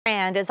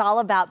Brand is all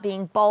about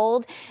being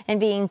bold and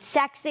being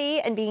sexy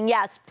and being,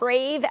 yes,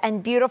 brave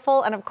and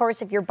beautiful. And of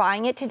course, if you're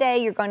buying it today,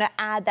 you're going to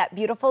add that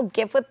beautiful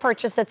gift with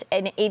purchase that's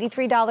an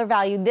 $83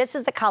 value. This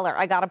is the color.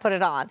 I got to put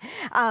it on.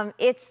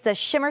 It's the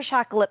Shimmer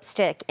Shock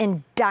lipstick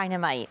in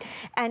Dynamite.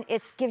 And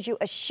it gives you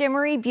a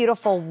shimmery,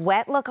 beautiful,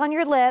 wet look on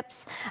your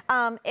lips.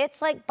 It's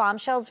like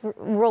bombshells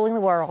ruling the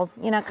world.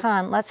 You know, come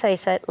on, let's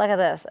face it. Look at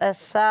this. It's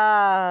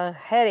so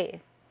heady.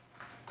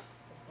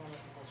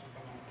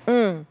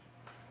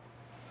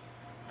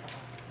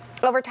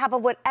 Over top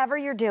of whatever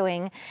you're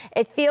doing.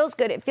 It feels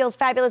good. It feels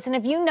fabulous. And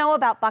if you know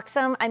about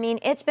Buxom, I mean,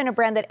 it's been a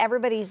brand that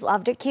everybody's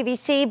loved at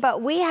QVC,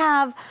 but we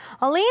have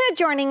Alina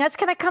joining us.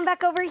 Can I come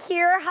back over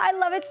here? I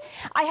love it.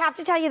 I have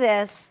to tell you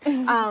this.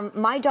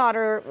 My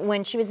daughter,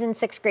 when she was in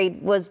 6th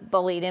grade, was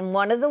bullied. And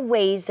one of the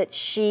ways that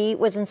she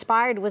was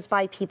inspired was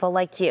by people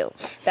like you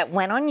that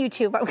went on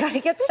YouTube. I'm going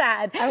to get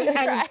sad. I'm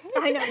gonna cry.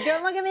 I know.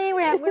 Don't look at me.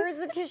 Where's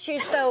the tissue?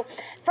 So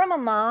from a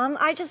mom,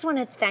 I just want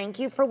to thank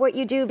you for what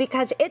you do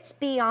because it's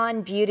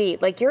beyond beauty.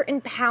 Like you're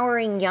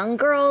empowering young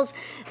girls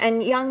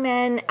and young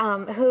men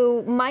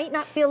who might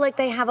not feel like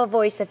they have a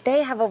voice, that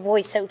they have a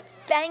voice. So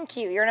thank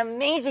you. You're an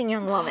amazing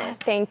young woman.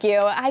 Thank you.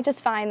 I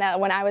just find that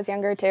when I was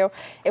younger too,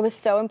 it was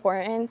so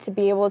important to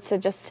be able to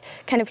just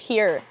kind of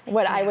hear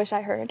what I wish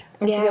I heard.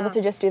 And to be able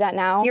to just do that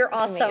now. You're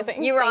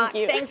awesome. You rock.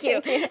 Thank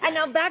you. And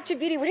now back to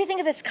beauty. What do you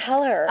think of this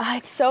color?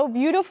 It's so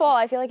beautiful.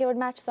 I feel like it would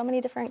match so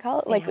many different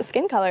colors, like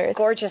skin colors. It's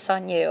gorgeous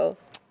on you.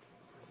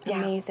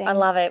 Amazing. I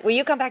love it. Will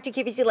you come back to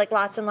QVC like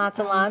lots and lots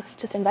and lots?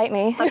 Just invite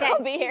me. Okay.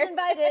 I'll be here.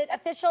 Invited.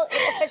 Official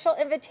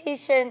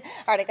invitation.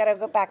 All right, I got to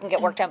go back and get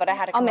work done, but I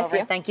had to come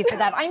over. Thank you for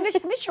that. I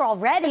miss you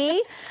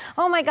already.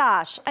 Oh my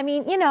gosh. I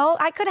mean, you know,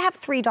 I could have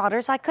 3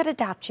 daughters. I could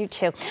adopt you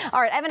too. All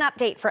right, I have an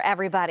update for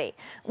everybody.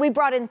 We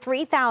brought in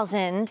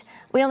 3,000.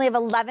 We only have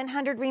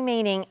 1,100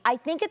 remaining. I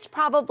think it's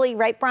probably,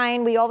 right,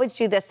 Brian? We always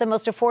do this, the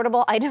most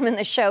affordable item in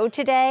the show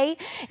today.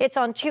 It's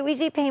on 2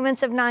 easy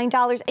payments of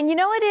 $9. And you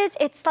know what it is?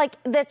 It's like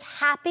this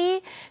happy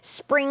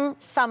spring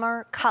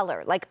summer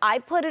color. Like I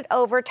put it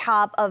over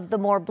top of the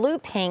more blue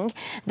pink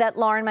that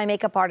Lauren, my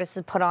makeup artist,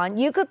 has put on.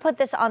 You could put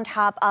this on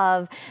top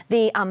of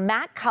the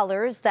matte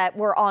colors that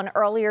were on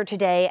earlier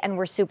today and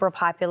were super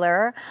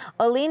popular.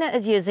 Alina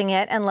is using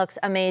it and looks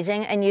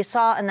amazing. And you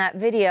saw in that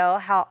video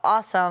how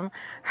awesome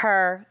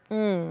her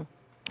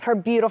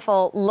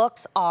beautiful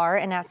looks are,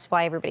 and that's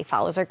why everybody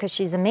follows her, because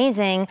she's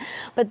amazing.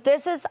 But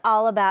this is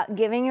all about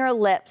giving your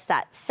lips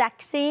that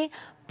sexy,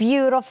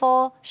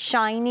 beautiful,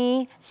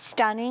 shiny,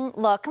 stunning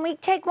look. Can we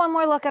take one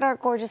more look at our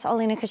gorgeous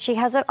Alina, because she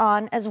has it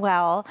on as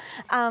well.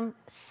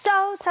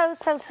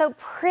 So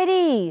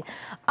pretty.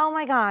 Oh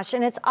my gosh,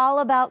 and it's all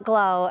about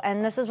glow,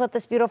 and this is what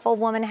this beautiful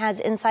woman has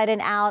inside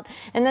and out,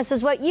 and this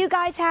is what you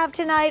guys have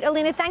tonight.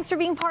 Alina, thanks for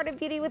being part of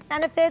Beauty with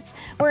Benefits.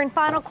 We're in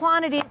final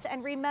quantities,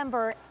 and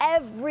remember,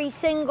 every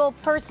single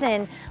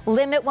person,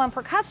 limit 1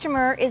 per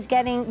customer, is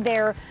getting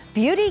their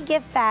beauty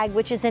gift bag,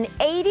 which is an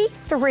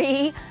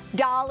 $83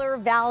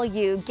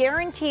 value.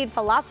 Guaranteed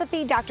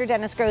philosophy, Dr.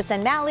 Dennis Gross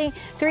and Mally.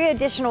 3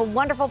 additional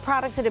wonderful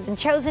products that have been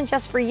chosen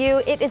just for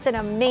you. It is an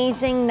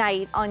amazing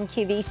night on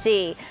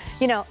QVC.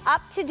 You know,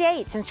 up to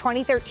date, since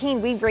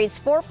 2013, we've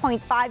raised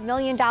 $4.5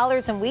 million,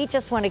 and we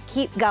just want to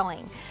keep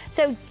going.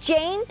 So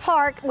Jane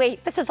Park,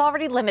 wait, this is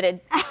already limited.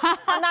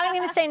 I'm not even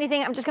going to say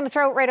anything. I'm just going to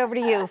throw it right over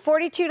to you.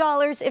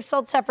 $42 if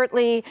sold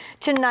separately.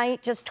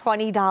 Tonight, just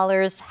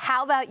 $20.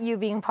 How about you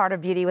being part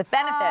of Beauty with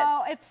Benefits?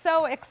 Oh, it's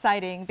so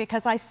exciting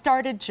because I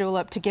started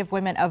Julep to give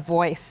women a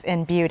voice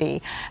in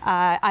beauty.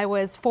 I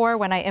was 4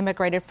 when I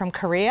immigrated from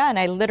Korea, and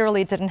I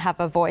literally didn't have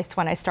a voice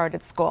when I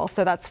started school.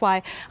 So that's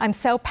why I'm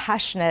so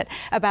passionate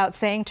about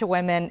saying to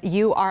women,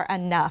 you are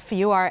enough,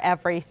 you are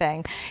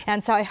everything.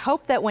 And so I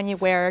hope that when you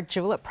wear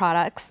Julep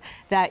products,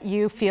 that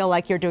you feel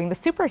like you're doing the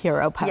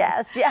superhero pose.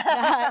 Yes,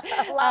 yeah.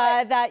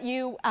 That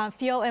you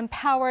feel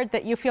empowered,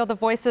 that you feel the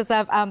voices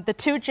of the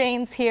 2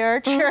 Janes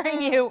here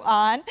cheering you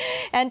on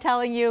and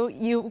telling you,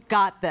 you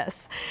got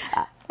this.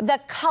 The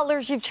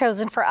colors you've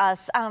chosen for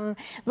us.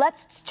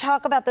 Let's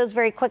talk about those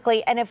very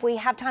quickly. And if we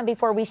have time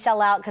before we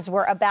sell out, because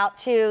we're about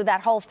to,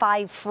 that whole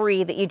 5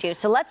 free that you do.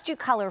 So let's do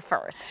color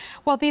first.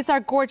 Well, these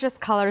are gorgeous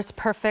colors,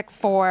 perfect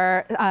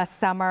for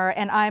summer.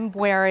 And I'm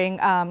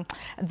wearing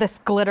this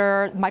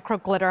glitter, micro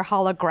glitter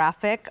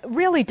holographic,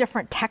 really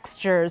different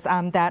textures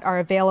that are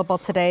available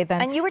today than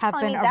have been around before. And you were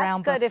telling me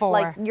that's good if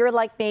like you're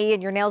like me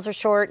and your nails are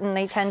short and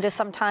they tend to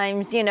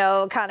sometimes, you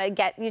know, kind of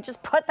get, you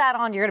just put that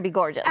on, you're going to be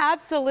gorgeous.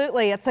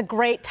 Absolutely. It's a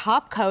great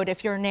top coat.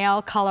 If your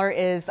nail color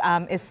is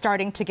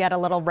starting to get a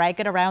little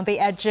ragged around the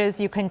edges,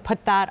 you can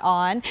put that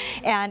on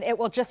and it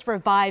will just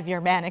revive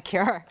your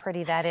manicure.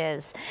 Pretty that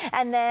is.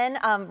 And then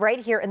right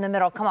here in the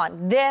middle, come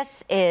on,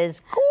 this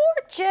is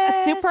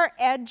gorgeous. Super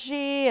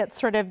edgy. It's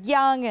sort of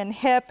young and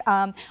hip.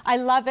 I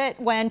love it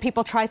when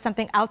people try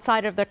something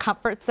outside of their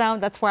comfort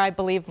zone. That's where I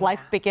believe life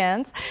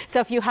begins.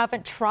 So if you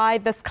haven't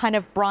tried this kind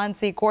of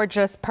bronzy,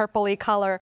 gorgeous, purpley color,